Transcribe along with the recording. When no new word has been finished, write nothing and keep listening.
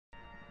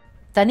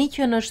Tani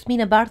që në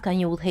shtëpinë e bardhë ka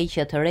një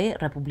udhëheqje të re,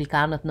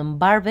 republikanët në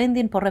mbar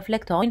vendin po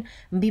reflektojnë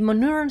mbi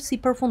mënyrën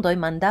si përfundoi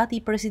mandati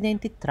i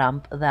presidentit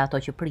Trump dhe ato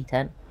që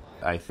priten.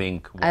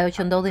 Ajo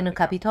që ndodhi në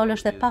Kapitol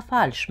është e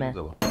pafalshme.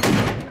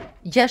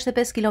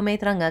 65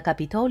 kilometra nga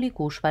Kapitoli,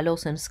 ku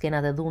shpalosen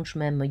skenat e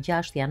dhunshme më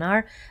 6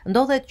 janar,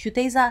 ndodhet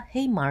qyteza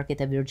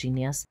Haymarket e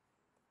Virginias.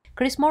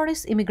 Chris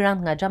Morris,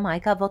 imigrant nga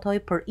Jamaica, votoi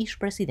për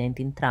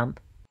ish-presidentin Trump.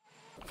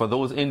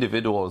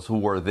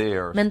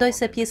 Mendoj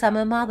se pjesa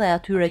më e madhe e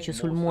atyre që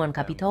sulmuan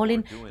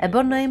Kapitolin e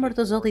bën në emër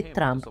të zotit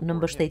Trump në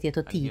mbështetje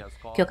të tij.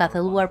 Kjo ka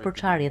thelluar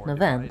përçarjet në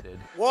vend.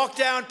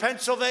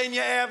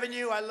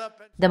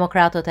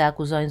 Demokratët e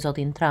akuzojnë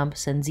zotin Trump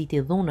se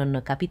nxiti dhunën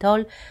në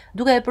Kapitol,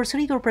 duke e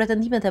përsëritur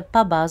pretendimet e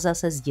pabaza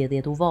se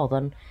zgjedhjet u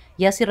vodhën.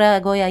 Ja si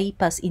reagoi ai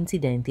pas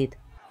incidentit.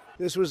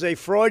 This was a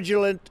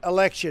fraudulent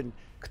election.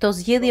 Këto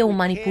zgjedhje u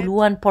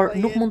manipuluan, por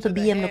nuk mund të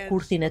bijem në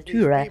kurthin e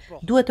tyre.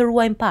 Duhet të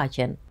ruajmë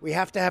paqen.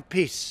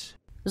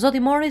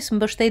 Zoti Morris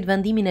mbështet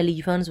vendimin e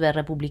ligjvënësve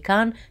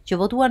republikanë që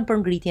votuan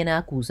për ngritjen e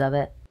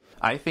akuzave.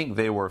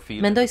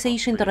 Mendoj se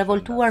ishin të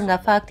revoltuar nga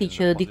fakti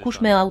që dikush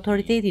me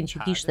autoritetin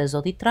që kishte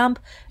zoti Trump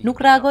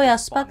nuk reagoi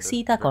as pak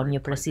si i takon një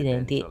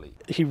presidenti.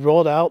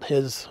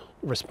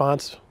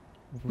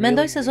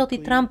 Mendoj se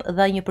zoti Trump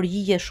dha një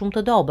përgjigje shumë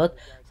të dobët,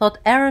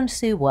 thot Aaron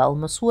Sewell,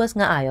 mësues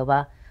nga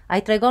Iowa. Ai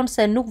tregon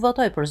se nuk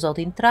votoi për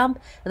zotin Trump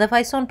dhe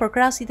fajson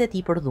përkrahasit e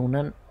tij për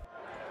dhunën.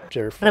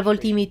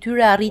 Revoltimi i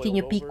tyre arriti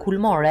një pikë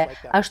kulmore,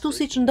 ashtu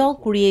siç ndodh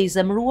kur je i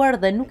zemëruar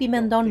dhe nuk i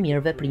mendon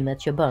mirë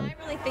veprimet që bën.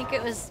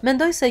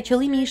 Mendoj se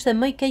qëllimi ishte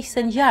më i keq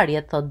se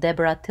ngjarjet, thot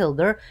Deborah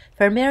Tilger,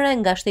 fermere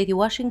nga shteti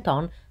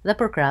Washington dhe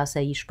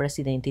përkrahase e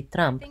ish-presidentit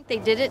Trump.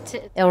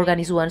 E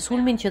organizuan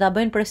sulmin që ta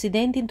bëjnë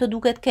presidentin të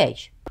duket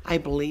keq.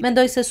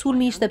 Mendoj se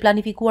sulmi ishte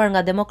planifikuar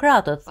nga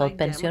demokratët, thot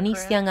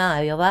pensionistja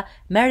nga Iowa,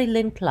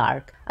 Marilyn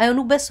Clark. Ajo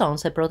nuk beson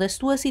se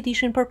protestuesit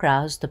ishin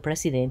përkrahës të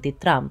presidentit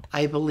Trump.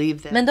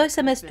 Mendoj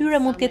se mes tyre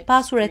mund të ketë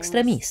pasur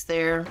ekstremist.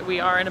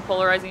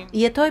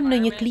 Jetojmë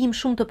në një klim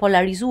shumë të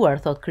polarizuar,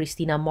 thot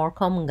Christina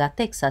Morcom nga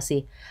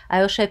Texasi.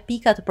 Ajo sheh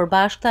pika të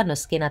përbashkëta në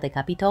skenat e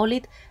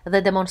Kapitolit dhe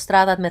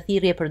demonstratat me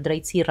thirrje për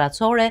drejtësi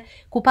racore,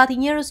 ku pati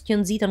njerëz që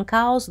nxitën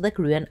kaos dhe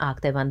kryen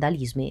akte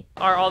vandalizmi.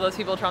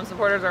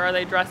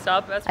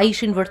 A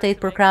ishin vërtet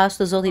përkrahës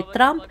të zotit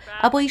Trump,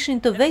 apo ishin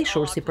të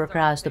veshur si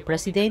përkrahës të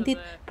presidentit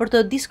për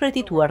të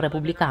diskredituar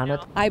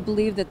republikanët?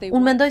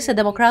 Unë mendoj se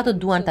demokratët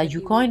duan ta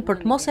gjykojnë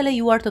për të mos e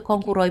lejuar të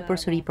konkurrojë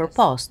përsëri për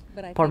post,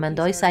 por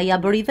mendoj se ai ja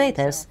bëri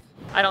vetes.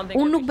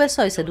 Unë nuk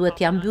besoj se duhet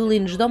t'ja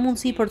mbyllin çdo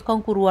mundësi për të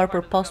konkuruar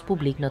për post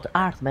publik në të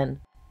ardhmen.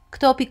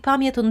 Këto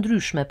pikëpamje të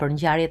ndryshme për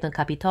ngjarjet në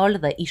Kapitol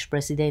dhe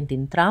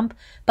ish-presidentin Trump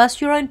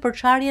pasqyrojnë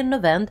përçarjen në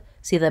vend,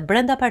 si dhe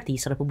brenda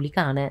partisë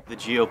republikane.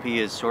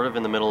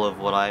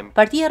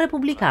 Partia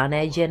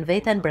Republikane e gjen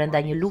veten brenda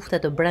një lufte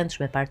të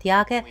brendshme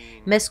partijake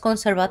mes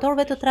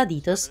konservatorëve të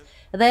traditës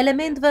dhe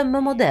elementëve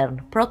më modern,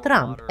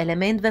 pro-Trump,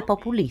 elementëve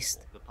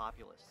populist.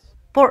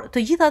 Por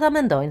të gjithë ata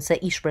mendojnë se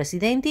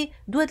ish-presidenti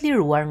duhet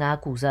liruar nga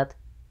akuzat.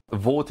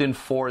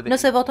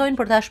 Nëse votojnë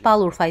për ta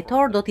shpallur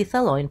fajtor, do t'i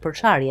thellojnë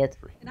përçarjet.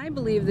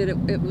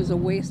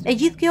 E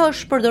gjithë kjo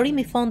është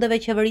përdorimi i fondeve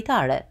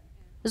qeveritare.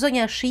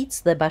 Zonja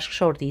Shitz dhe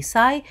bashkëshorti i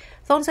saj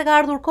thonë se ka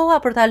ardhur koha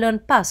për ta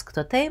lënë pas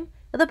këtë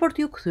temë dhe për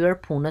t'ju kthyer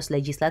punës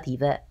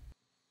legjislative.